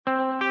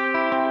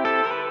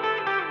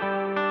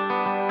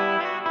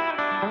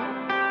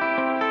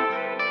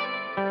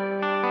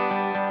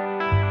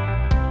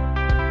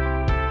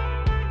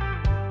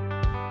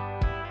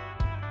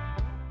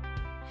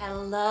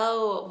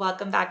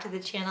welcome back to the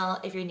channel.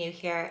 If you're new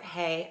here,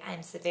 hey,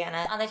 I'm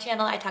Savannah. On the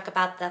channel, I talk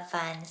about the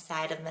fun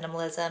side of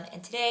minimalism,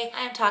 and today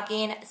I am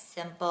talking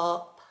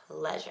simple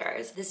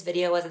pleasures. This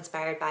video was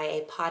inspired by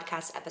a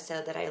podcast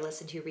episode that I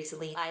listened to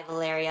recently by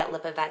Valeria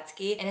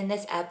Lipovetsky. And in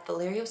this ep,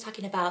 Valeria was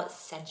talking about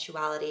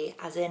sensuality,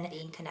 as in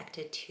being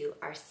connected to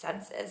our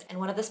senses. And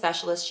one of the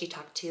specialists she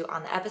talked to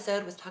on the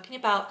episode was talking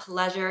about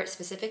pleasure,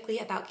 specifically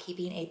about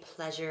keeping a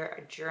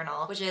pleasure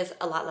journal, which is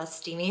a lot less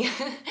steamy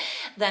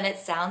than it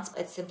sounds.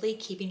 It's simply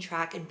keeping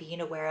track and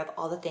being aware of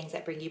all the things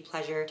that bring you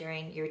pleasure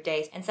during your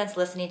days. And since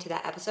listening to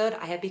that episode,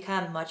 I have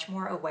become much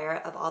more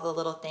aware of all the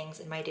little things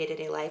in my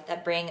day-to-day life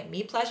that bring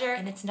me pleasure.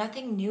 And it's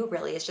nothing new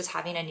really, it's just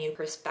having a new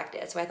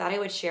perspective. So I thought I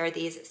would share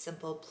these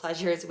simple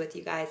pleasures with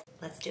you guys.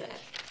 Let's do it.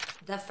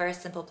 The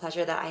first simple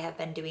pleasure that I have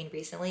been doing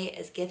recently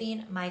is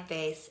giving my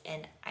face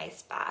an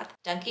ice bath.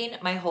 Dunking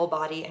my whole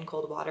body in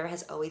cold water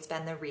has always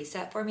been the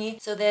reset for me.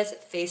 So this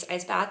face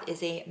ice bath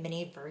is a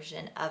mini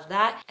version of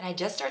that. And I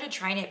just started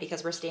trying it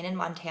because we're staying in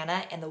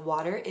Montana and the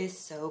water is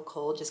so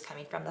cold just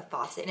coming from the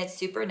faucet. And it's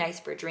super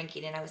nice for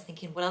drinking. And I was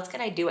thinking, what else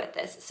can I do with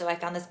this? So I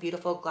found this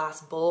beautiful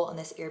glass bowl in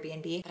this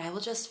Airbnb, but I will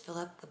just fill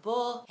up the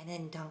bowl and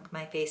then dunk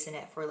my face in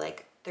it for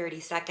like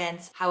 30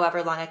 seconds,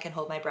 however long I can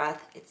hold my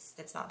breath.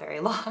 It's not very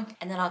long.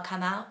 And then I'll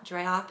come out,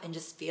 dry off, and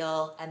just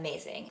feel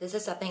amazing. This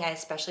is something I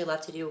especially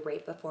love to do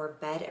right before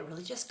bed. It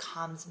really just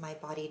calms my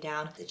body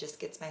down. It just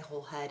gets my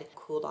whole head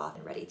cooled off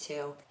and ready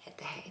to hit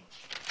the hay.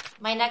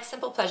 My next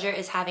simple pleasure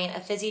is having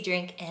a fizzy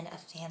drink in a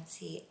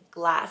fancy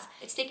glass.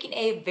 It's taking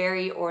a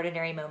very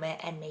ordinary moment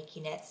and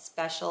making it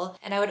special.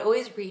 And I would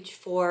always reach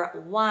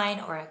for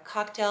wine or a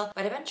cocktail,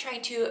 but I've been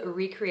trying to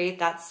recreate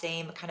that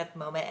same kind of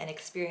moment and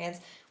experience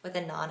with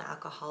a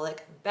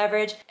non-alcoholic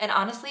beverage. And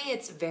honestly,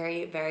 it's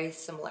very, very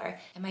similar.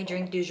 And my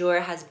drink du jour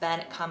has been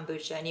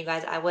kombucha. And you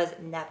guys, I was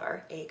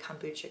never a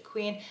kombucha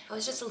queen. I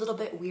was just a little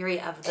bit weary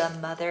of the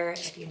mother,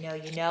 if you know,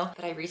 you know.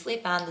 But I recently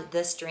found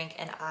this drink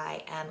and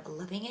I am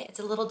loving it. It's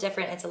a little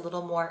different. It's a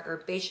little more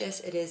herbaceous.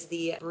 It is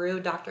the Brew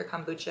Dr.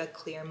 Kombucha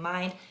Clear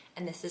Mind.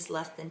 And this is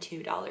less than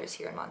 $2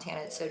 here in Montana.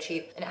 It's so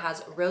cheap. And it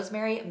has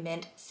rosemary,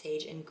 mint,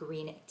 sage, and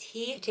green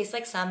tea. It tastes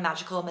like some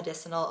magical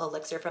medicinal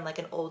elixir from like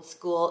an old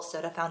school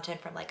soda fountain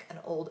from like an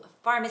old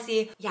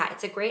pharmacy. Yeah,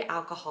 it's a great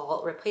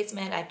alcohol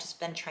replacement. I've just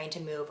been trying to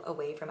move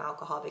away from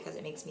alcohol because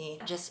it makes me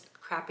just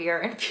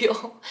crappier and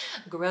feel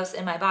gross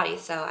in my body.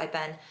 So I've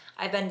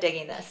been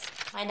digging this.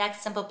 My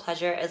next simple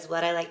pleasure is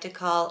what I like to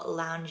call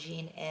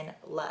lounging in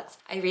luxe.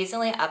 I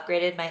recently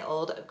upgraded my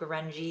old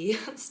grungy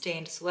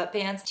stained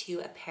sweatpants to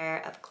a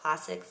pair of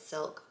classic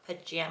silk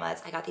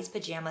pajamas. I got these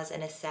pajamas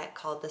in a set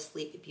called the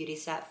Sleep Beauty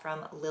set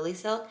from Lily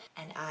Silk,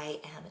 and I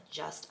am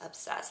just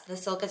obsessed. The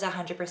silk is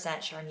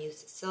 100%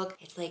 charmeuse silk.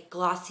 It's like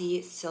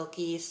glossy,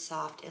 silky,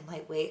 soft, and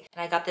lightweight.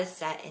 And I got this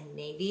set in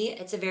navy.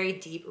 It's a very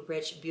deep,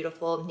 rich,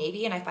 beautiful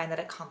navy, and I find that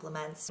it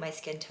complements my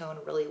skin tone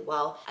really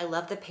well. I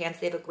love the pants.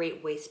 They have a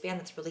great waistband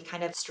that's really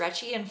kind of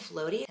stretchy and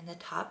floaty, and the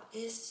top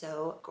is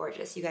so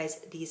gorgeous. You guys,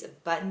 these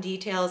button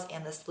details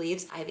and the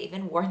sleeves, I've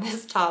even worn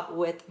this top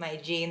with my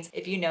jeans.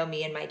 If you know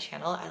me and my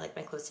channel, I like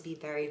my clothes to be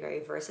very, very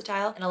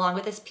versatile. And along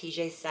with this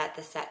PJ set,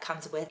 the set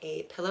comes with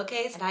a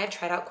pillowcase. And I have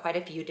tried out quite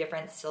a few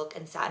different silk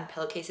and satin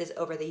pillowcases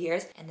over the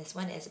years. And this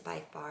one is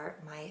by far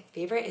my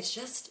favorite. It's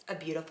just a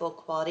beautiful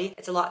quality.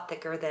 It's a lot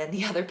thicker than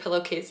the other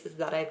pillowcases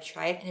that I've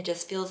tried. And it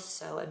just feels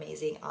so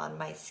amazing on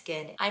my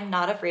skin. I'm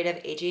not afraid of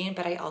aging,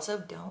 but I also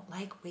don't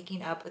like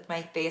waking up with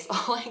my face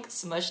all like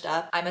smushed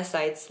up. I'm a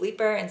side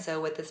sleeper. And so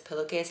with this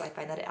pillowcase, I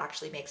find that it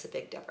actually makes a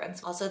big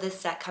difference. Also, this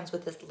set comes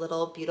with this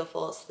little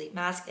beautiful sleep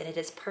mask, and it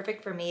is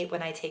perfect for me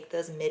when I take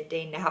those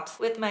midday naps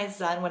with my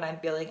son when I'm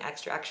feeling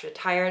extra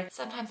tired.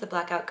 Sometimes the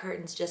blackout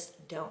curtains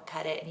just don't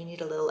cut it and you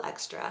need a little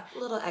extra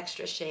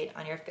shade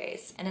on your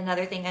face. And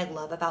another thing I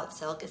love about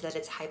silk is that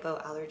it's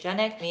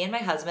hypoallergenic. Me and my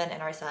husband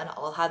and our son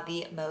all have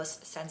the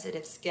most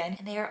sensitive skin,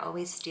 and they are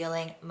always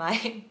stealing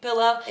my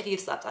pillow. If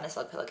you've slept on a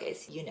silk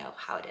pillowcase, you know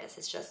how it is.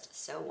 It's just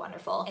so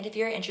wonderful. And if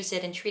you're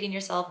interested in treating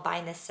yourself,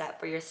 buying this set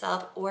for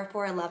yourself or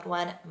for a loved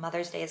one,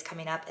 Mother's Day is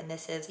coming up and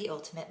this is the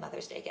ultimate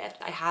Mother's Day gift.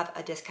 I have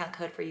a discount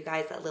code for you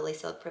guys that Lily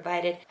Silk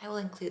provided. I will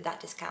include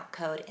that discount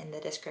code in the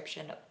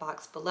description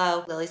box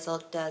below. Lily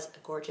Silk does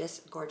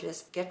gorgeous,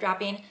 gorgeous gift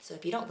wrapping. So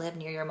if you don't live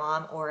near your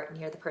mom or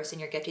near the person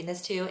you're gifting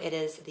this to, it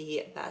is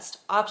the best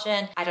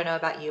option. I don't know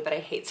about you, but I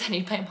hate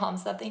sending my mom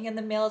something in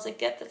the mail as a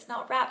gift that's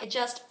not wrapped. It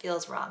just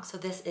feels wrong. So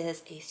this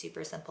is a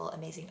super simple,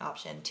 amazing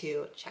option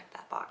to check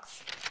that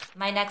box.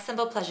 My next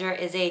simple pleasure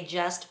is a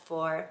just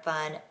for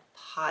fun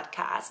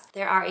podcast.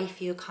 There are a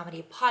few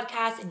comedy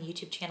podcasts and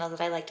YouTube channels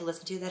that I like to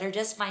listen to that are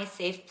just my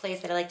safe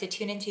place that I like to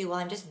tune into while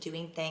I'm just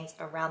doing things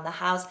around the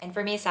house. And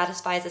for me,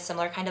 satisfies a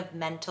similar kind of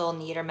mental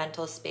need or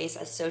mental space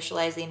as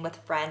socializing with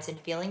friends and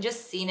feeling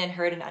just seen and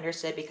heard and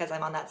understood because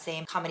I'm on that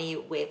same comedy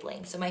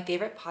wavelength. So my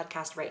favorite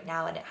podcast right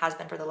now, and it has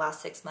been for the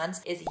last 6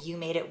 months, is You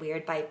Made It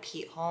Weird by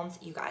Pete Holmes.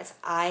 You guys,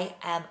 I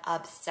am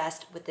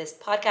obsessed with this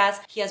podcast.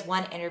 He has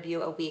one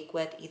interview a week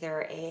with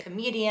either a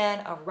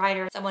comedian, a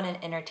writer, someone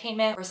in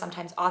entertainment, or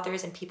sometimes authors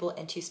authors and people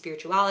into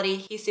spirituality.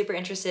 He's super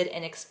interested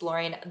in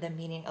exploring the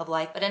meaning of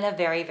life, but in a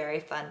very,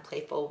 very fun,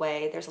 playful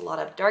way. There's a lot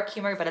of dark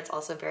humor, but it's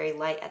also very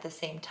light at the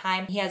same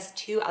time. He has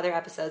 2 other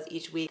episodes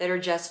each week that are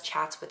just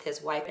chats with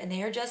his wife, and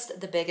they are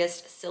just the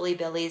biggest silly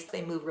billies.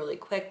 They move really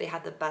quick. They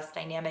have the best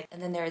dynamic.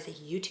 And then there is a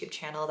YouTube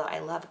channel that I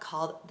love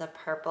called The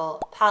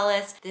Purple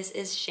Palace. This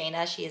is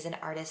Shayna. She is an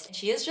artist, and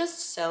she is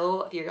just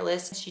so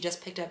fearless. She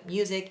just picked up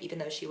music, even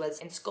though she was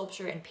in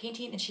sculpture and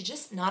painting, and she's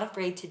just not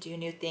afraid to do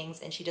new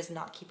things, and she does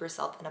not keep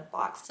herself in a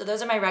box. So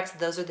those are my recs.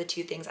 Those are the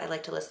 2 things I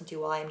like to listen to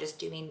while I'm just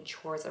doing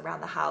chores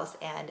around the house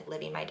and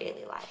living my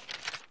daily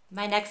life.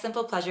 My next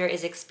simple pleasure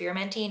is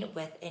experimenting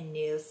with a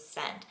new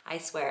scent. I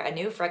swear, a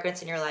new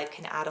fragrance in your life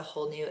can add a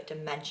whole new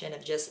dimension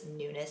of just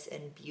newness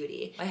and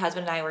beauty. My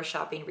husband and I were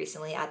shopping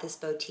recently at this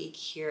boutique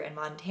here in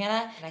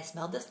Montana, and I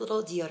smelled this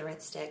little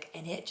deodorant stick,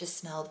 and it just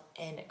smelled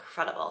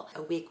incredible.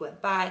 A week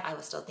went by, I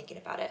was still thinking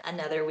about it.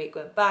 Another week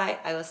went by,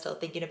 I was still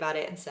thinking about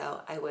it, and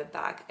so I went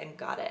back and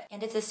got it.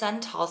 And it's a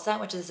Suntal scent,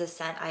 which is a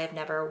scent I have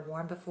never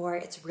worn before.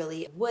 It's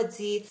really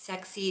woodsy,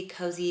 sexy,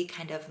 cozy,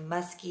 kind of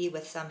musky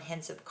with some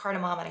hints of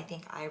cardamom, and I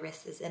think iris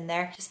is in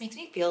there. Just makes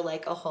me feel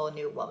like a whole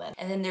new woman.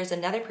 And then there's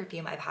another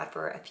perfume I've had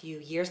for a few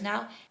years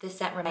now. This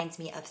scent reminds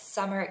me of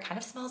summer. It kind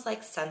of smells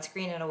like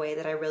sunscreen in a way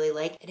that I really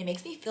like, and it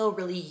makes me feel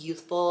really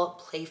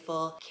youthful,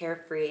 playful,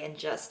 carefree, and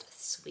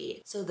just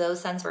sweet. So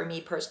those scents for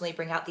me personally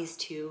bring out these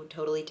 2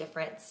 totally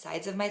different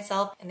sides of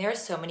myself, and there are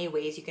so many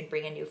ways you can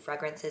bring in new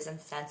fragrances and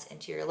scents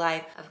into your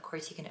life. Of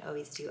course, you can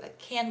always do a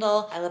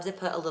candle. I love to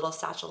put a little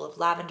satchel of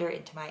lavender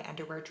into my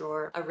underwear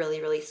drawer. A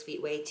really, really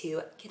sweet way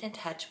to get in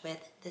touch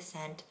with the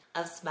scent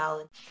of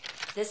smell.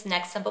 This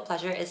next simple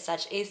pleasure is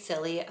such a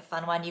silly,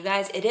 fun one, you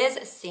guys. It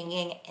is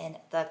singing in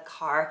the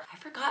car. I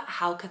forgot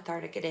how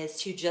cathartic it is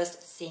to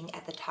just sing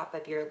at the top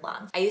of your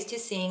lungs. I used to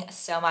sing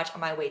so much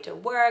on my way to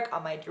work,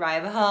 on my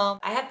drive home.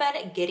 I have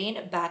been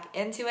getting back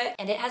into it,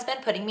 and it has been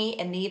putting me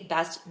in the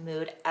best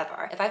mood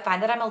ever. If I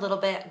find that I'm a little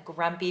bit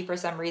grumpy for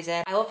some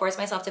reason, I will force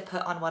myself to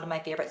put on one of my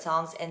favorite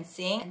songs and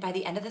sing, and by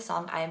the end of the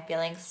song, I am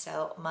feeling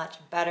so much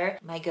better.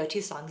 My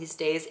go-to song these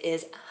days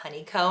is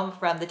Honeycomb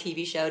from the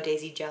TV show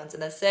Daisy Jones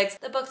and the Six.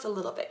 The book's a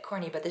little bit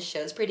corny, but the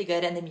show's pretty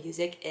good and the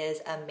music is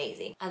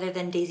amazing. Other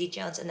than Daisy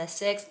Jones and the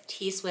Six,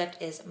 T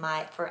Swift is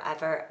my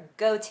forever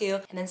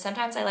go-to. And then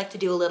sometimes I like to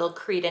do a little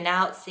Creedin'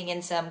 out,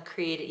 singing some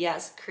Creed,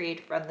 yes,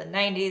 Creed from the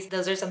 90s.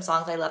 Those are some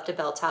songs I love to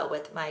belt out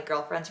with my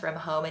girlfriends from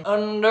home and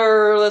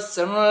under the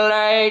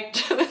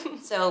sunlight.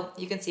 So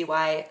you can see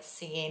why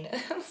singing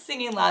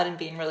loud and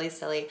being really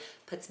silly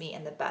puts me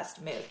in the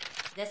best mood.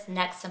 This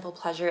next simple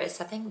pleasure is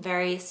something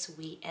very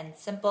sweet and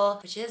simple,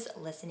 which is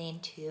listening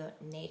to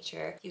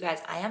nature. You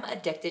guys, I am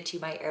addicted to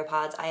my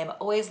AirPods. I am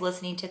always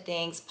listening to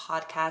things,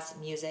 podcasts,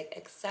 music,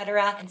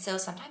 etc. And so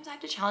sometimes I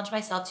have to challenge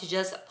myself to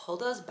just pull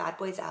those bad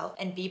boys out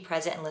and be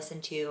present and listen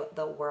to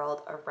the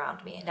world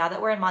around me. Now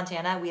that we're in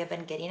Montana, we have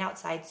been getting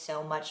outside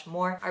so much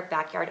more. Our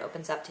backyard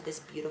opens up to this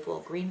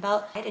beautiful green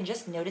belt, and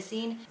just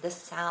noticing the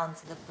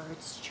sounds, the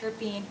birds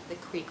chirping, the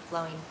creek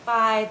flowing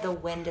by, the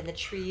wind in the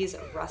trees,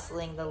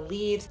 rustling the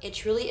leaves. It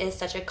truly is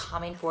such a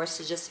calming force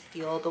to just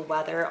feel the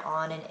weather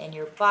on and in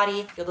your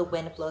body, feel the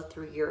wind blow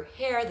through your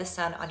hair, the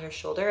sun on your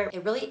shoulder.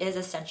 It really is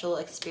a sensual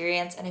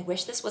experience, and I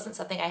wish this wasn't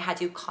something I had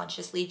to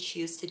consciously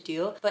choose to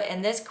do, but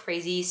in this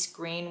crazy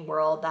screen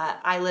world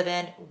that I live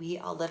in, we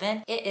all live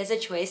in, it is a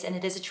choice, and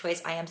it is a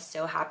choice I am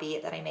so happy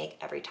that I make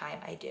every time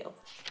I do.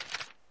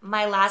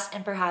 My last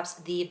and perhaps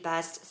the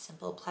best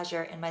simple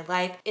pleasure in my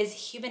life is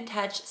human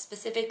touch,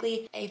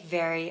 specifically a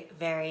very,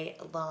 very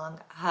long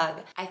hug.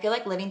 I feel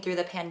like living through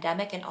the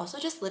pandemic and also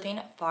just living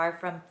far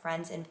from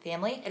friends and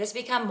family, it has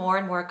become more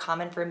and more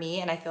common for me,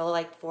 and I feel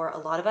like for a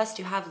lot of us,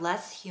 to have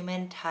less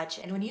human touch.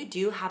 And when you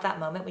do have that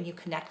moment when you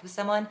connect with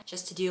someone,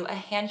 just to do a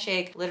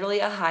handshake, literally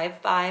a high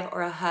five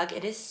or a hug,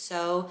 it is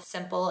so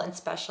simple and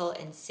special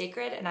and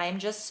sacred, and I am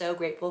just so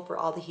grateful for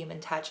all the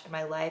human touch in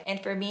my life.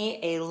 And for me,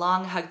 a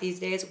long hug these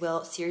days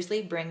will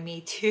seriously bring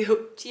me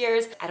to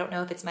tears. I don't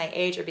know if it's my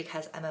age or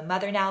because I'm a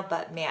mother now,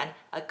 but man,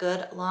 a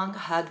good long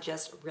hug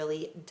just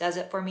really does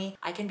it for me.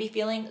 I can be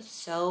feeling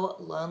so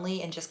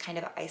lonely and just kind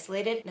of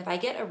isolated, and if I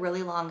get a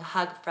really long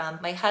hug from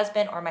my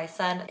husband or my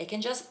son, it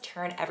can just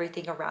turn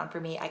everything around for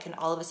me. I can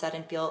all of a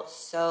sudden feel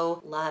so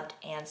loved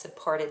and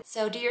supported.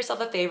 So do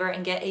yourself a favor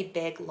and get a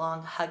big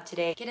long hug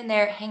today. Get in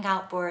there, hang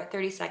out for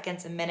 30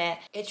 seconds, a minute.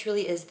 It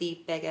truly is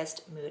the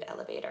biggest mood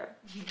elevator.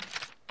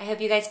 I hope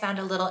you guys found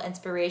a little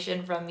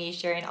inspiration from me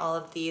sharing all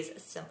of these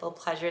simple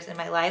pleasures in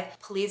my life.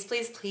 Please,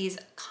 please, please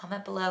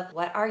comment below.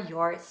 What are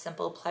your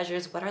simple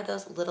pleasures? What are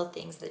those little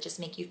things that just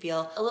make you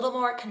feel a little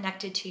more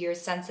connected to your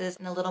senses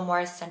and a little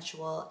more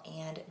sensual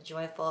and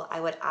joyful?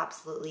 I would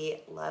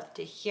absolutely love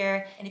to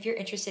hear. And if you're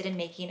interested in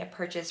making a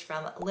purchase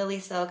from Lily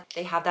Silk,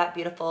 they have that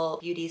beautiful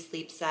beauty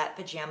sleep set,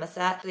 pajama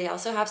set. They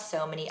also have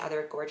so many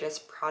other gorgeous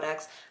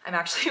products. I'm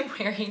actually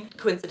wearing,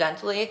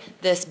 coincidentally,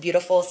 this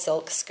beautiful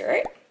silk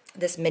skirt.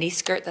 this midi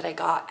skirt that I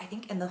got, I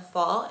think in the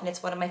fall, and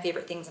it's one of my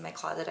favorite things in my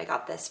closet. I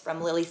got this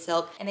from Lily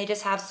Silk, and they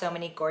just have so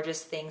many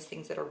gorgeous things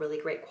that are really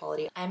great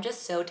quality. I'm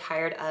just so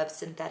tired of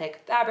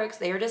synthetic fabrics.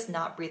 They are just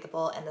not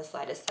breathable in the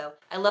slightest. So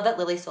I love that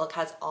Lily Silk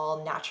has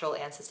all natural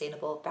and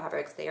sustainable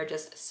fabrics. They are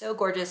just so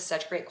gorgeous,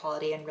 such great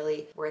quality, and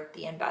really worth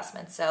the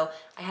investment. So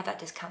I have that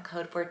discount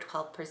code for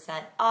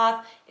 12%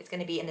 off. It's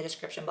gonna be in the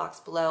description box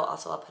below.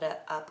 Also, I'll put it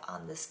up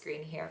on the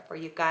screen here for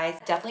you guys.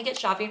 Definitely get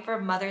shopping for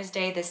Mother's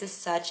Day. This is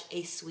such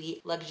a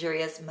sweet,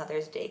 luxurious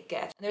Mother's Day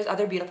gift. And there's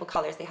other beautiful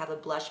colors. They have a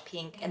blush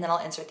pink, and then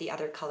I'll insert the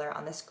other color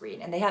on the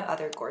screen. And they have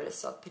other gorgeous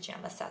silk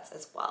pajama sets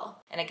as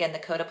well. And again, the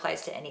code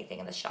applies to anything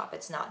in the shop.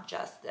 It's not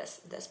just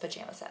this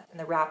pajama set. And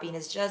the wrapping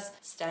is just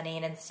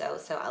stunning and so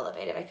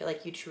elevated. I feel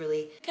like you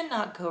truly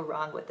cannot go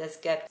wrong with this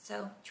gift.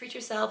 So treat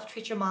yourself,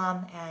 treat your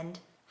mom, and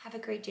have a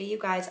great day, you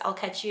guys. I'll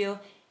catch you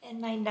in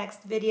my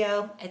next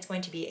video. It's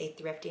going to be a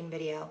thrifting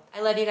video.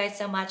 I love you guys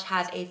so much.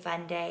 Have a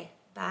fun day.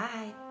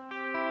 Bye.